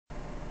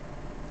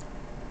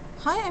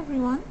Hi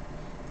everyone!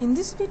 In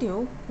this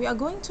video, we are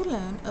going to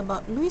learn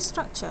about Lewis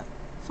structure,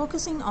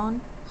 focusing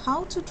on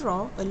how to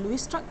draw a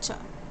Lewis structure.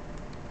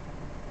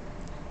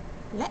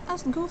 Let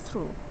us go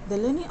through the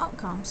learning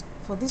outcomes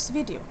for this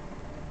video.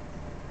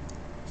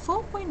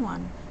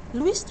 4.1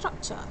 Lewis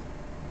structure.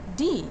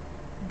 D.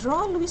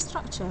 Draw Lewis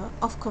structure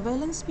of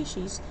covalent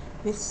species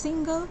with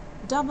single,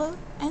 double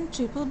and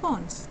triple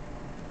bonds.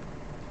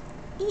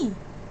 E.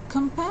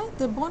 Compare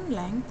the bond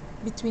length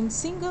between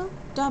single,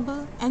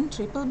 double and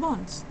triple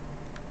bonds.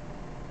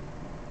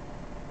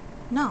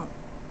 Now,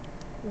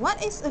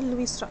 what is a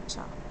Lewis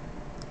structure?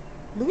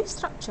 Lewis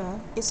structure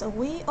is a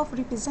way of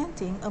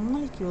representing a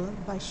molecule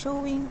by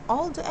showing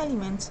all the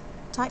elements,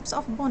 types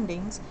of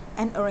bondings,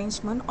 and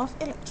arrangement of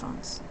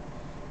electrons.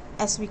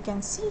 As we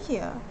can see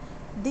here,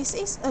 this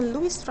is a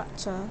Lewis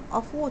structure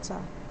of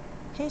water,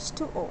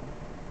 H2O.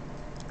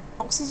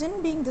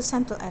 Oxygen being the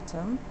central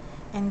atom,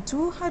 and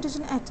two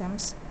hydrogen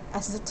atoms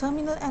as the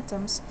terminal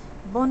atoms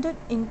bonded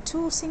in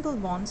two single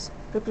bonds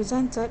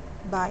represented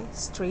by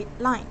straight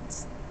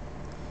lines.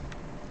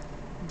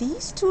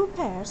 These two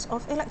pairs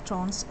of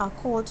electrons are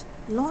called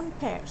lone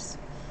pairs.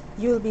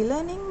 You will be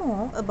learning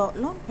more about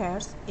lone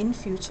pairs in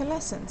future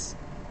lessons.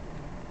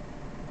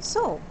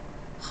 So,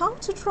 how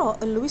to draw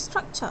a Lewis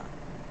structure?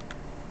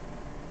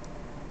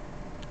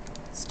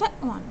 Step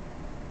 1.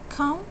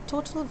 Count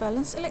total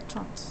valence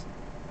electrons.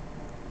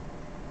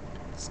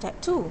 Step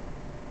 2.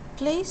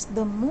 Place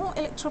the more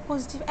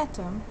electropositive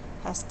atom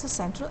as the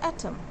central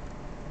atom.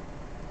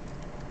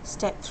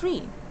 Step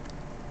 3.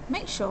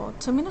 Make sure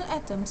terminal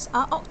atoms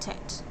are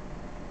octet.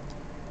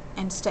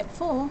 And step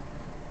 4,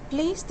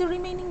 place the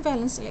remaining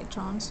valence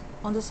electrons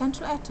on the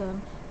central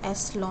atom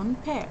as lone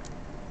pair.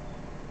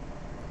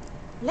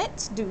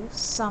 Let's do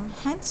some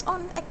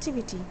hands-on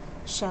activity,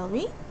 shall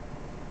we?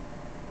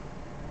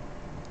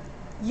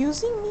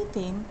 Using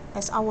methane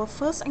as our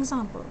first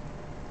example.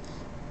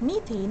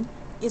 Methane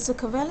is a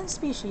covalent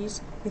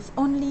species with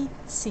only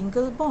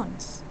single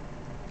bonds.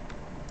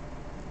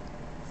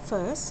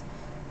 First,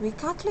 we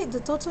calculate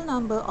the total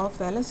number of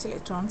valence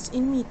electrons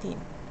in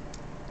methane.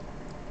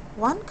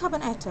 One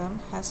carbon atom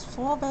has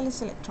 4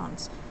 valence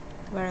electrons,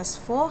 whereas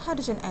 4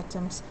 hydrogen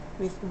atoms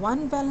with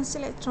 1 valence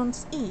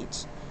electrons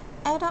each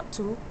add up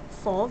to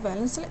 4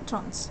 valence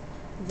electrons.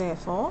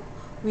 Therefore,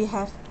 we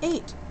have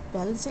 8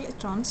 valence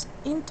electrons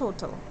in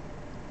total.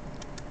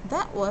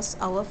 That was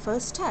our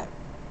first step.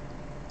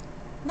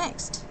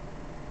 Next,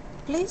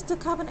 place the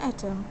carbon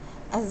atom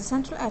as the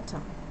central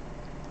atom.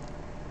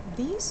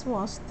 This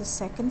was the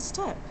second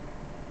step.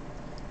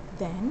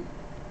 Then,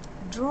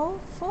 draw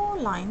 4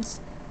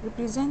 lines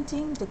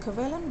representing the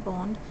covalent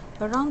bond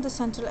around the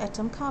central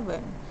atom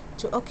carbon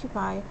to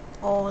occupy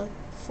all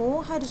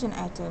 4 hydrogen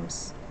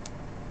atoms.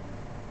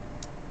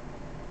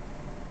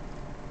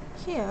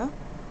 Here,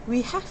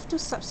 we have to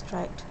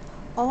subtract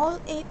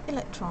all 8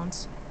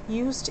 electrons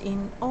used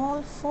in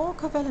all 4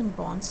 covalent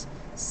bonds,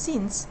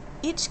 since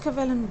each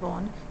covalent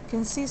bond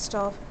consists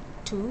of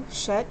 2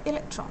 shared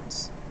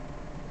electrons.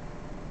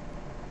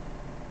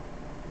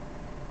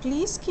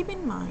 Please keep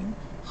in mind,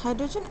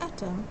 hydrogen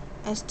atom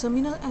as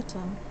terminal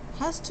atom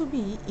has to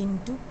be in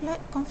duplet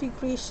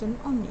configuration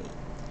only,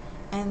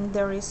 and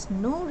there is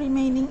no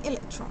remaining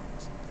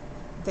electrons.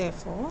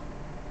 Therefore,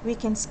 we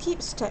can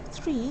skip step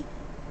 3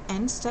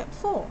 and step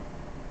 4.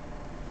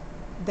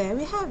 There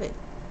we have it,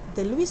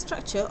 the Lewis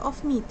structure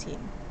of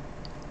methane.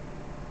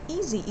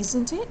 Easy,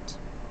 isn't it?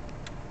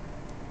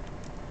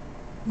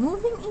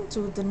 Moving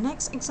into the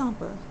next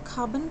example,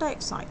 carbon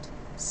dioxide,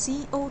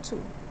 CO2.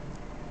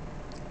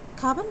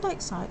 Carbon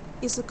dioxide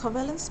is a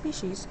covalent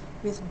species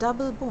with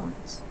double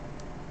bonds.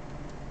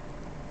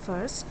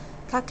 First,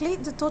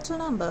 calculate the total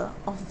number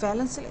of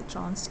valence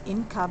electrons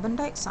in carbon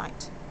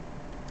dioxide.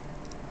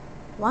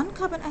 One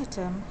carbon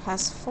atom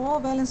has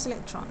 4 valence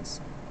electrons,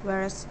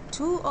 whereas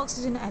 2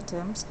 oxygen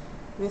atoms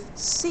with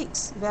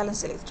 6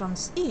 valence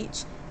electrons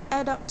each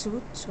add up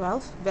to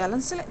 12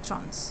 valence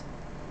electrons.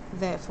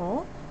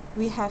 Therefore,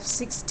 we have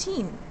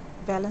 16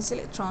 valence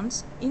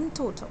electrons in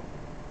total.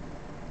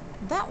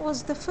 That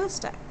was the first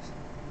step.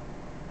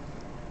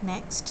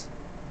 Next,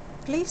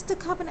 place the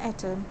carbon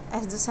atom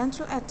as the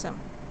central atom.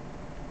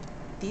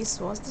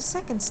 This was the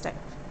second step.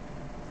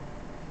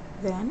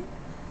 Then,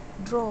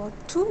 draw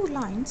 2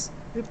 lines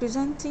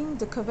representing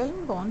the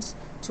covalent bonds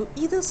to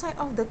either side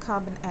of the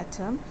carbon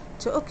atom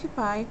to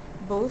occupy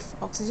both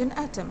oxygen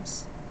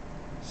atoms.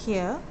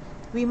 Here,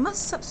 we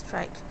must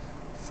subtract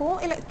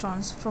 4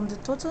 electrons from the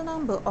total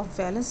number of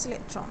valence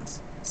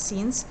electrons,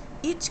 since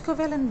each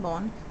covalent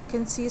bond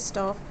consists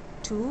of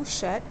 2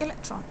 shared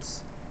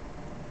electrons.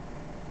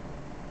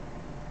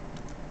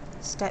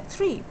 Step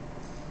 3.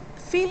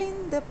 Fill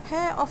in the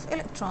pair of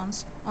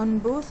electrons on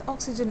both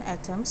oxygen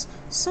atoms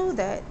so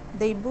that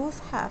they both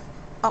have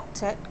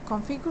octet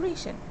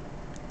configuration.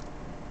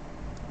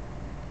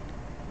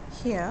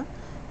 Here,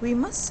 we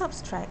must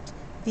subtract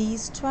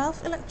these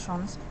 12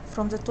 electrons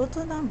from the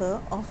total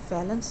number of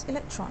valence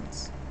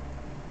electrons.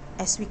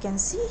 As we can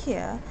see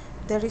here,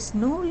 there is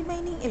no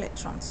remaining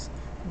electrons.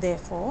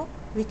 Therefore,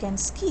 we can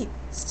skip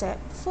step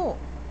 4.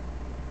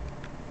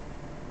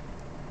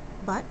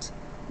 But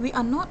we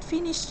are not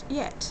finished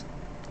yet.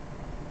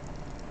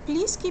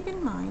 Please keep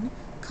in mind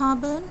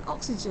carbon,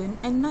 oxygen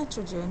and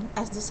nitrogen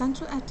as the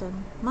central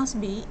atom must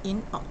be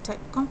in octet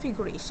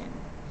configuration.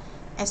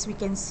 As we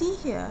can see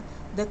here,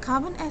 the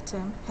carbon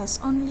atom has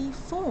only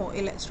 4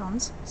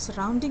 electrons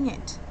surrounding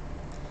it.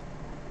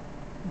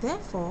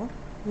 Therefore,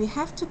 we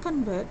have to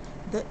convert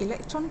the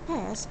electron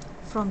pairs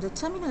from the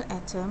terminal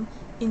atom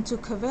into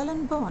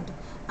covalent bond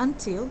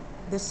until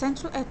the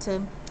central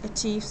atom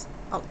achieves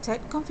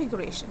octet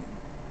configuration.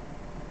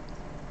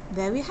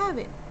 There we have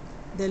it,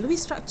 the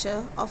Lewis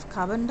structure of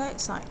carbon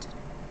dioxide.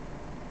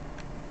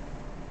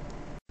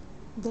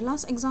 The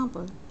last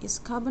example is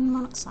carbon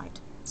monoxide,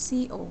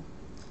 CO.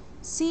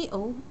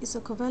 CO is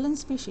a covalent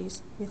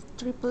species with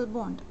triple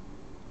bond.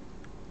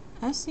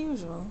 As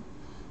usual,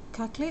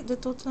 calculate the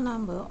total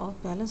number of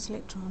valence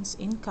electrons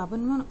in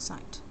carbon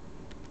monoxide.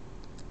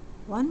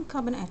 One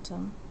carbon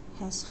atom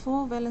has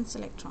 4 valence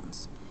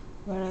electrons,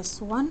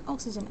 whereas one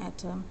oxygen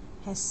atom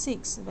has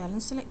 6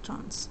 valence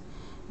electrons.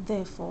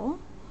 Therefore,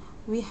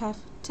 we have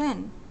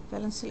 10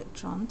 valence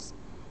electrons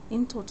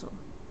in total.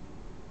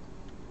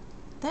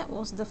 That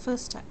was the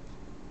first step.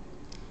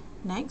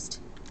 Next,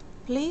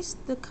 place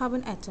the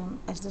carbon atom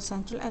as the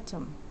central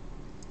atom.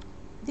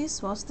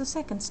 This was the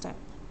second step.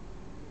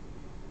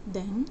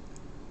 Then,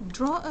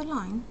 draw a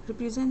line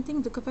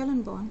representing the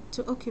covalent bond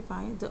to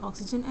occupy the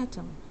oxygen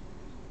atom.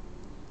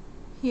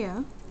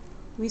 Here,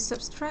 we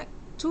subtract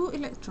 2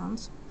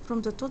 electrons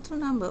from the total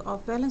number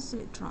of valence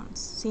electrons,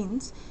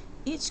 since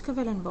each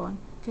covalent bond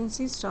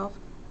consists of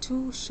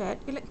 2 shared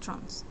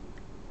electrons.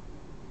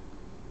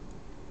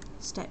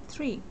 Step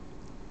 3.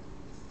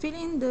 Fill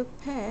in the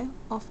pair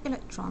of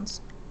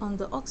electrons on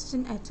the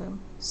oxygen atom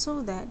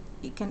so that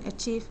it can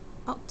achieve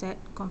octet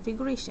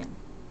configuration.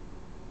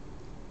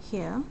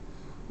 Here,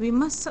 we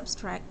must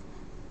subtract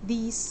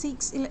these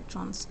 6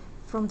 electrons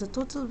from the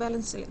total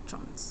valence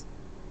electrons.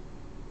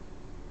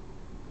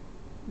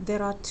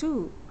 There are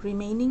 2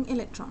 remaining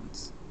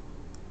electrons.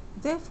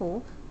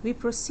 Therefore, we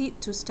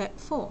proceed to step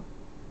 4.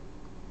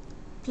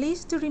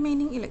 Place the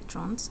remaining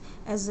electrons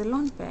as a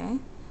lone pair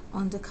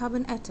on the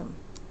carbon atom.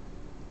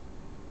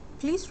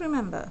 Please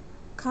remember,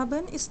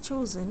 carbon is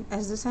chosen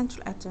as the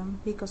central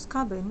atom because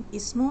carbon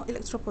is more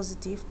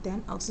electropositive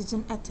than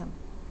oxygen atom.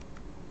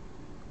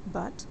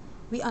 But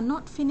we are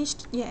not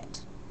finished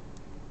yet.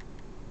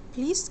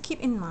 Please keep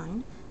in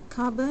mind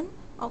carbon,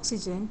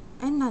 oxygen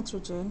and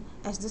nitrogen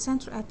as the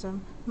central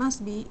atom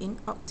must be in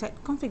octet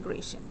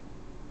configuration.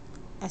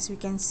 As we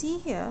can see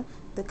here,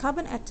 the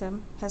carbon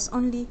atom has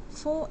only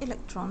 4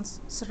 electrons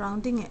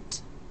surrounding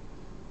it.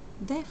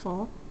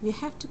 Therefore, we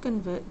have to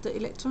convert the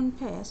electron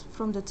pairs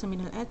from the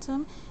terminal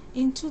atom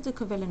into the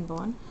covalent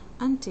bond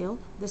until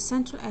the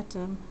central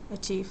atom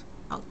achieves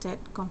octet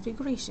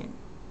configuration.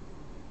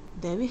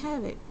 There we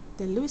have it,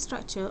 the Lewis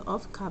structure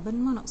of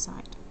carbon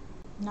monoxide.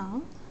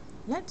 Now,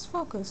 let's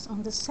focus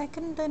on the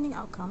second learning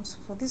outcomes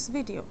for this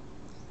video,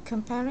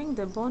 comparing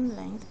the bond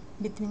length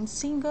between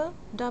single,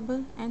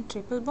 double and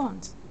triple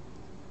bonds.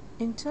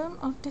 In terms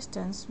of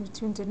distance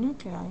between the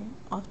nuclei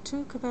of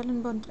 2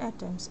 covalent bonded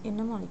atoms in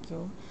a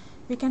molecule,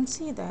 we can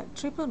see that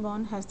triple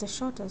bond has the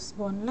shortest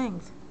bond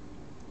length.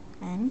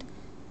 And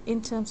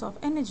in terms of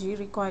energy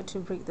required to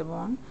break the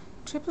bond,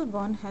 triple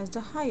bond has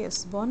the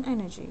highest bond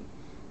energy.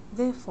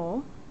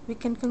 Therefore, we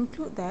can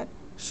conclude that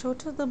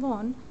shorter the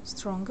bond,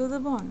 stronger the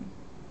bond.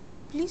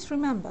 Please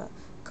remember,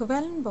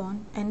 covalent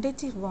bond and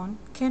dative bond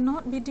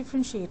cannot be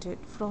differentiated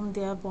from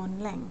their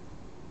bond length.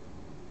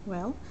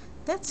 Well,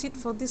 that's it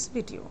for this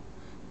video.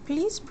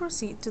 Please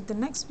proceed to the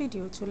next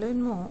video to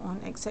learn more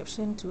on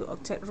exception to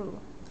octet rule.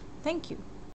 Thank you.